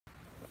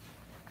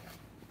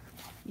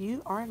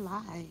You are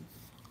live.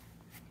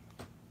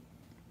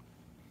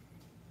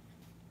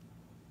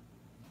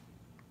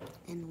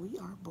 And we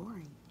are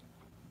boring.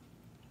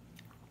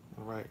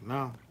 All right,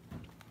 now.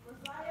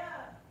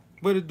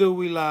 What it do?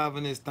 We live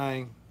in this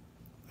thing.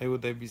 Hey,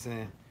 what they be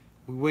saying?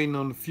 We waiting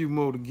on a few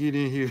more to get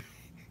in here.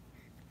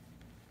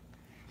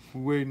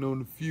 We waiting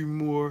on a few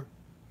more.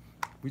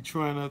 We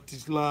trying out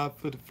this live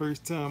for the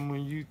first time on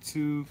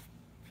YouTube.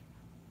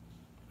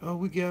 Oh,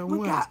 we got We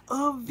one. got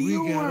a We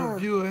got a viewer.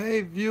 viewer.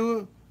 Hey,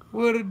 viewer.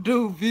 What it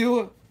do,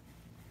 viewer?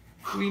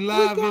 We We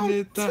live in got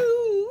this thing.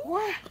 two.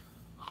 What?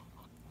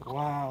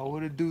 Wow,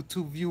 what it do,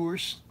 two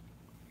viewers?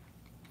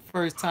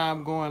 First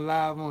time going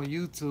live on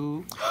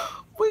YouTube.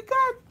 We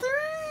got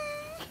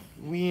three.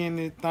 We in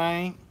this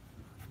thing.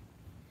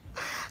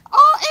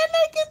 Oh, and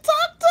they can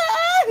talk to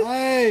us.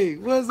 Hey,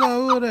 what's up?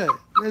 Who that?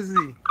 Let's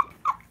see.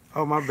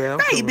 Oh, my bad.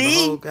 I'm filming the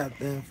whole Baby.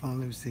 goddamn phone.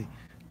 Let me see.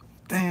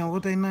 Damn,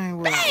 what their name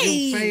was? It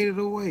Babe. faded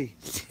away.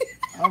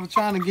 I was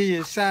trying to give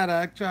you a shout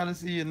out. I'm trying to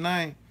see your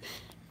name.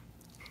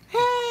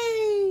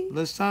 Hey.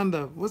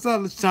 Lashonda. What's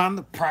up,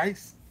 Lashonda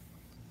Price?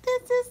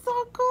 This is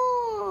so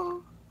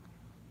cool.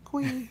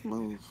 Queen,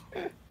 move.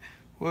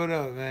 What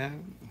up,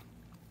 man?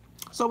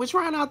 So we're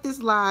trying out this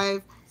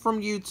live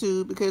from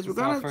YouTube because we're It's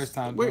our gonna first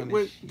time doing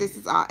this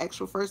is our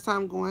actual first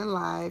time going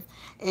live,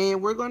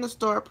 and we're gonna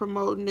start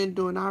promoting and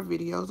doing our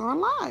videos on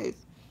live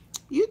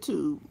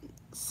YouTube.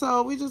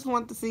 So we just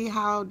want to see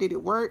how did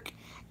it work,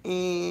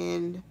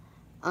 and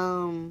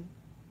um,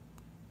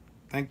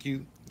 Thank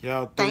you,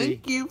 y'all three.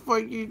 thank you for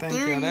you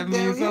Thank y'all. three. That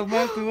means so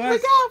much to We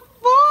us. got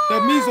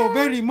That means so four.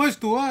 very much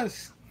to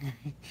us.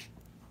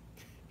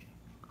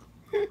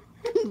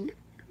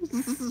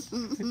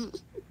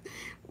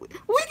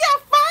 We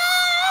got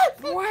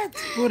five. What?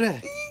 Who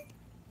that?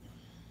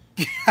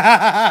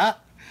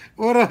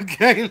 What up,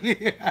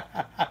 Kaylee?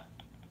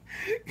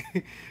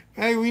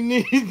 Hey, we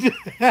need you.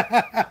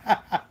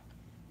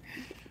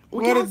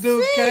 We What got it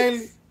do,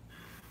 Kaylee? six.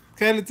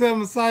 Kaylee, tell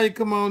Messiah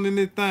come on in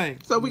this thing.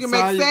 So we can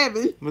make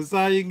seven.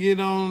 Messiah get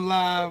on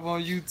live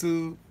on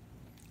YouTube.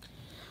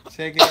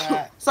 Check it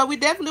out. So we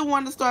definitely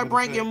want to start What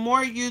is bringing that?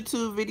 more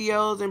YouTube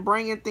videos and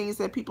bringing things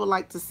that people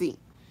like to see.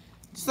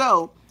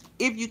 So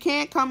if you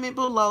can't comment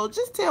below,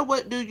 just tell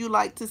what do you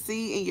like to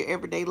see in your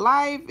everyday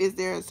life. Is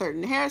there a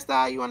certain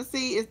hairstyle you want to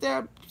see? Is there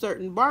a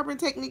certain barbering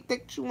technique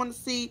that you want to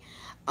see?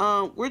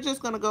 We're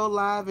just gonna go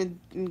live and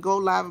go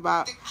live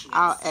about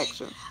our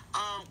action.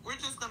 We're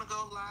just gonna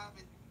go live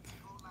and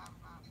go live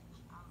about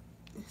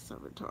it. It's so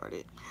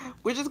retarded.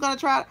 We're just gonna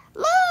try.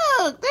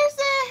 Look, they're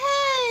saying,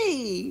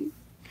 "Hey,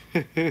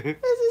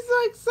 this is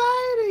so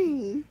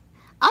exciting."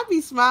 I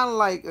be smiling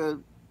like a.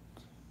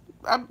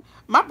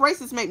 My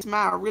braces make me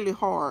smile really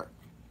hard.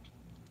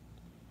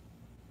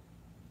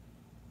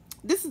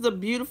 This is a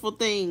beautiful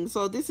thing.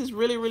 So this is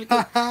really, really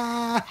cool.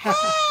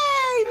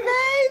 Hey,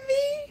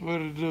 baby.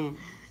 What it do?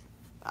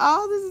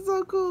 Oh, this is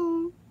so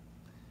cool.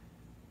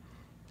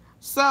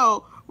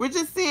 So we're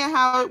just seeing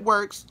how it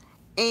works.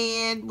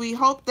 And we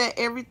hope that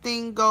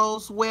everything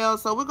goes well.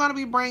 So we're going to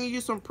be bringing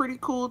you some pretty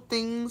cool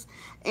things.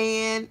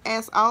 And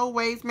as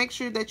always, make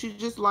sure that you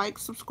just like,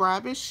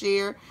 subscribe, and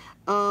share.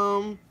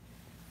 Um,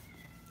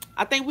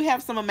 I think we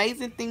have some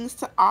amazing things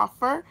to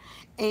offer.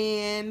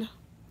 And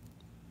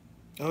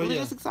Oh we're yeah,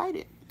 just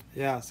excited.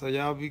 yeah. So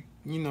y'all be,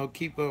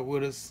 keep up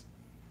with us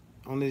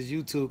on this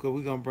YouTube, cause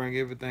we're gonna bring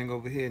everything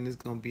over here, and it's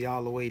gonna be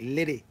all the way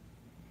litty.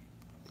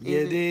 Yeah,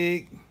 Is it?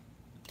 dig.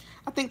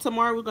 I think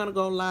tomorrow we're going to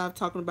go live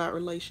talking about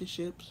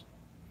relationships.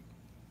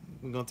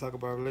 We're gonna talk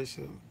about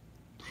relationship.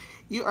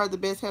 You are the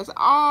best host.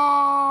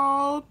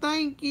 Oh,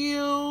 thank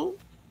you.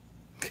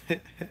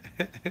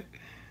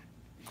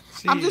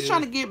 She I'm just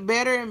trying is. to get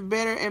better and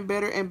better and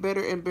better and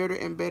better and better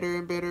and better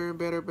and better and better,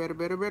 better,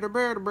 better, better,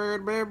 better,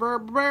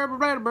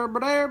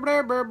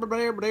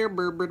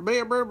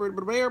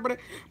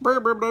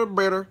 better, better,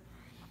 better.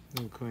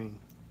 Queen.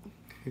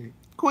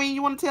 Queen,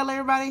 you want to tell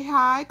everybody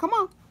hi? Come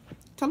on,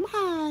 tell them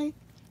hi.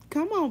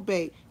 Come on,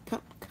 babe.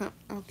 Come, come.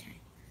 Okay.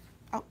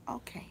 Oh,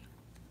 okay.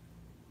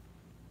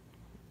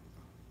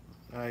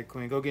 All right,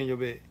 Queen, go get in your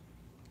bed.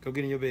 Go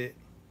get in your bed.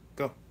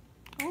 Go,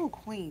 Oh,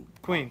 Queen.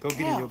 Queen, go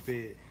get in your F.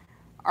 bed.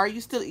 Are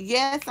you still?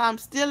 Yes, I'm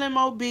still in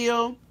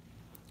Mobile.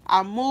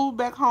 I moved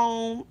back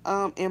home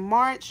in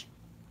March,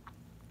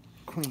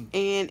 Queen,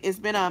 and it's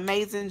been an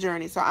amazing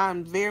journey. So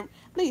I'm very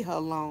leave her I'm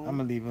alone.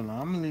 gonna leave her alone.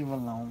 I'm gonna leave her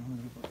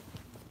alone.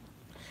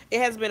 It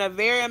has been a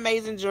very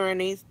amazing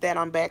journey that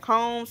I'm back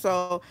home.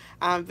 So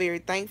I'm very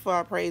thankful.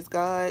 I praise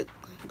God.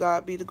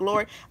 God be the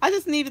glory. I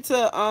just needed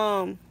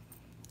to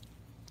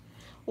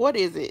what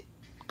is it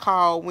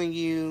called when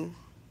you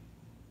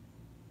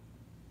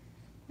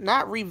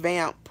not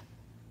revamp?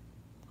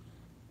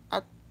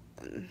 I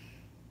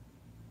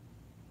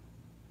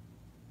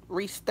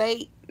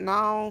restate?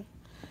 No,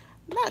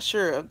 I'm not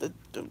sure of the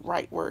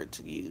right word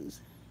to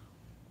use.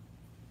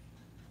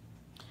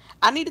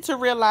 I needed to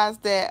realize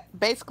that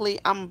basically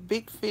I'm a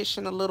big fish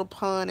in a little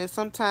pond, and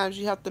sometimes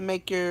you have to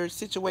make your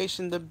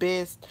situation the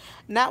best,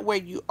 not where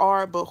you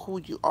are, but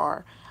who you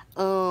are.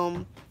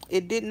 Um,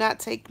 it did not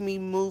take me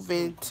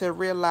moving to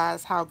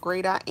realize how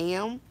great I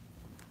am,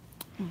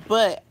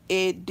 but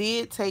it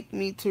did take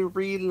me to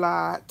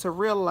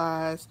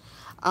realize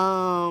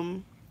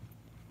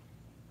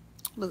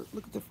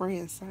look at the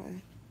friend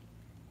sign.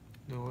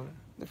 The what?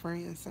 The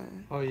friend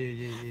sign. Oh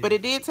yeah. But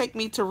it did take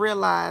me to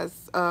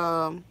realize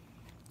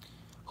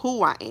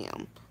who I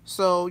am.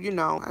 So, you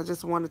know, I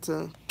just wanted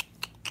to,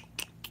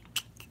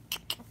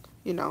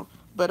 you know,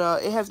 but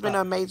it has been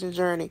an amazing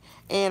journey.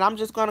 And I'm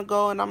just going to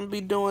go and I'm going to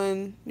be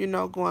doing, you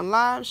know, going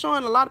live,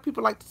 showing a lot of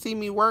people like to see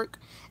me work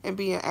and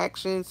be in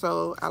action.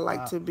 So I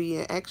like to be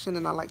in action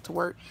and I like to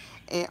work.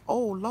 And,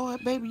 oh,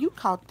 Lord, baby, you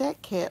caught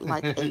that cat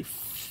like a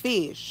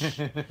fish.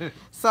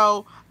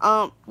 So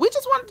we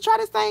just wanted to try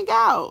this thing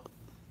out.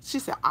 She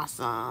said,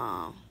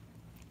 awesome.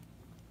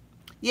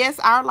 Yes,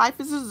 our life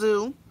is a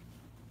zoo.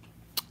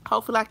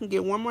 Hopefully I can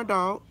get one more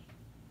dog.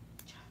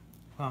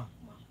 Huh?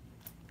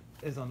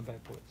 It's on the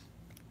back porch.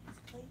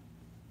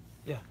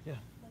 Yeah.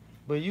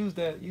 But use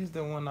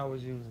the one I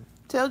was using.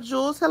 Tell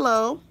Jules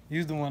hello.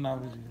 Use the one I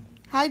was using.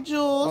 Hi,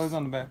 Jules. Oh, it's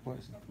on the back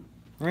porch.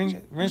 Rinse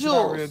it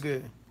out real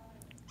good.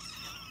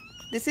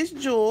 This is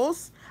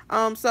Jules.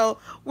 So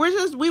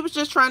we was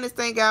just trying this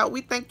thing out.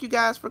 We thank you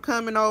guys for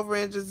coming over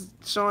and just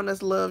showing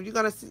us love. You're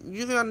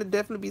gonna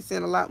definitely be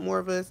seeing a lot more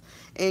of us,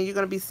 and you're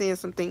gonna be seeing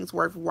some things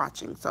worth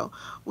watching. So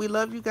we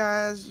love you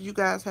guys. You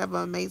guys have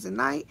an amazing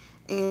night,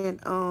 and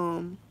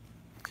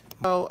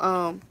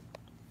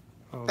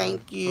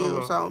thank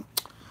you. So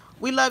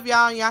we love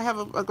y'all. Y'all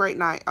have a great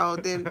night. Oh,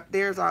 then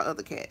there's our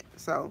other cat.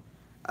 So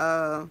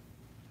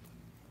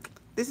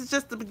this is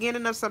just the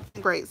beginning of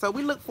something great. So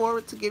we look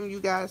forward to giving you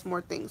guys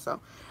more things.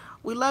 So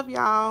we love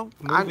y'all.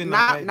 Now I'm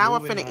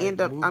finna end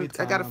up.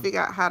 I gotta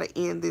figure out how to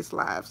end this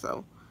live.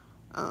 So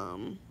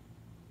I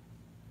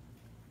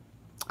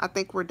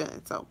think we're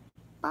done. So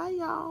bye,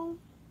 y'all.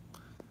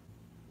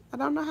 I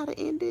don't know how to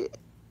end it,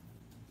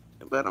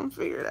 but I'm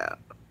figured out.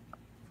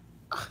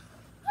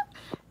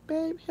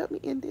 Babe, help me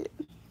end it.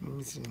 Let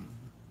me see.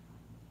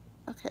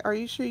 Okay, are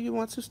you sure you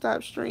want to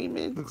stop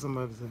streaming? Look,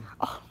 somebody say.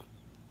 Oh.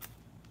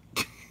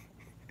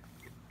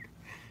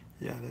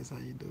 Yeah, that's how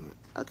you do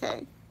it.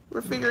 Okay,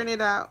 we're figuring it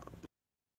out.